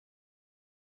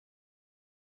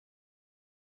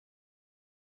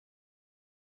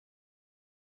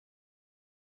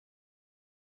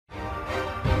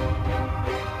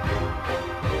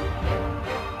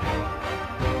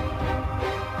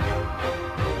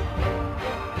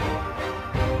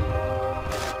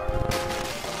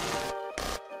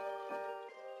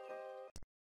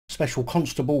Special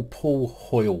Constable Paul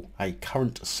Hoile, a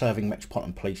current serving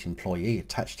Metropolitan Police employee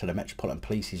attached to the Metropolitan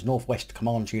Police's North West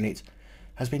Command Unit,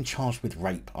 has been charged with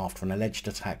rape after an alleged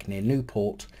attack near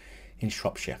Newport in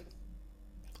Shropshire.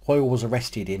 Hoile was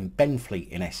arrested in Benfleet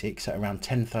in Essex at around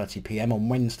 10:30 p.m. on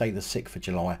Wednesday the 6th of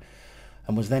July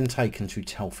and was then taken to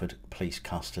Telford Police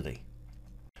custody.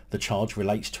 The charge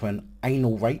relates to an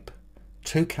anal rape,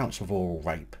 2 counts of oral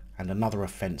rape and another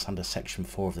offence under Section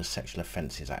 4 of the Sexual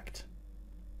Offences Act.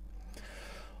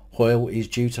 Hoile is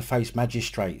due to face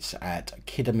magistrates at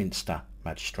Kidderminster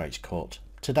Magistrates Court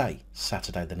today,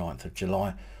 Saturday the 9th of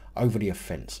July, over the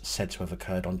offence said to have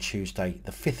occurred on Tuesday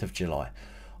the 5th of July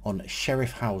on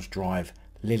Sheriff Howes Drive,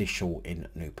 Lillishall in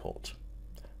Newport.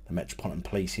 The Metropolitan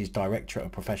Police's Directorate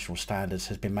of Professional Standards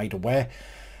has been made aware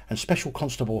and Special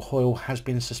Constable Hoile has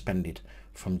been suspended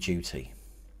from duty.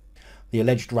 The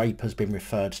alleged rape has been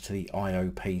referred to the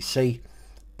IOPC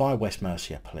by West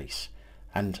Mercia Police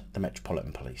and the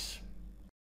Metropolitan Police.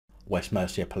 West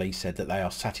Mercia Police said that they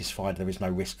are satisfied there is no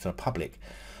risk to the public,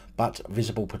 but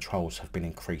visible patrols have been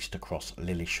increased across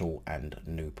Lillishall and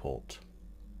Newport.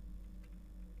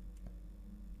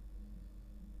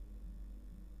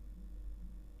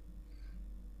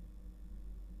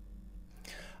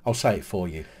 I'll say it for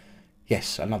you.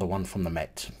 Yes, another one from the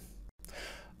Met.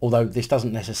 Although this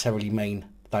doesn't necessarily mean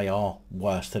they are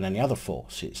worse than any other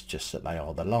force, it's just that they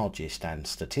are the largest, and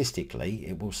statistically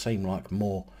it will seem like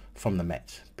more from the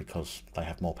Met because they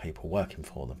have more people working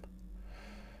for them.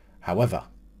 However,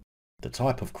 the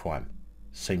type of crime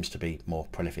seems to be more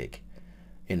prolific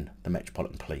in the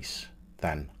Metropolitan Police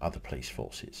than other police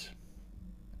forces.